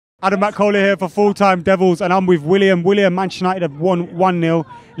Adam McCauley here for Full Time Devils, and I'm with William. William, Manchester United have won 1-0.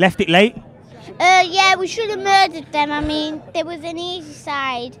 Left it late? Yeah, we should have murdered them. I mean, there was an easy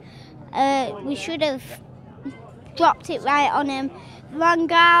side. We should have dropped it right on him. Van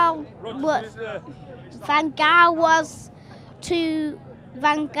Gaal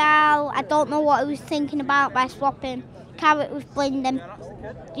I don't know what he was thinking about by swapping Carrot with Blinden.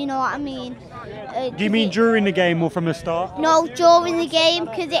 You know what I mean? Do you mean during the game or from the start? No, during the game,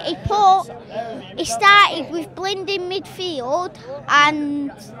 because he started with Blinden midfield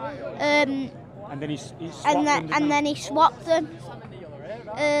and then he swapped them.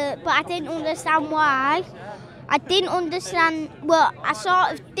 But I didn't understand why. I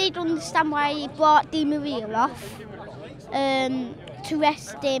sort of did understand why he brought Di Maria off to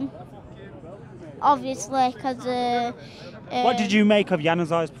rest him, obviously, because. What did you make of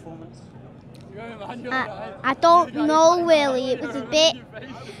Januzaj's performance? I don't know really. It was a bit.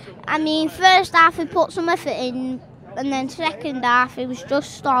 I mean, first half he put some effort in, and then second half he was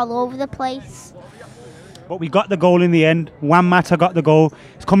just all over the place. But we got the goal in the end. Juan Mata got the goal.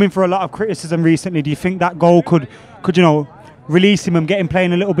 It's coming for a lot of criticism recently. Do you think that goal could release him and get him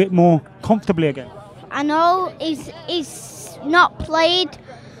playing a little bit more comfortably again? I know he's not played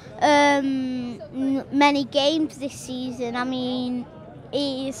many games this season. I mean,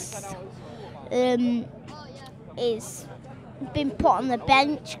 he's been put on the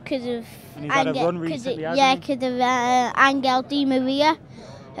bench because of Angel Di Maria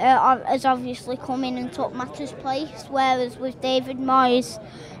has obviously come in and took Mata's place, whereas with David Moyes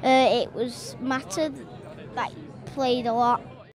it was Mata that played a lot.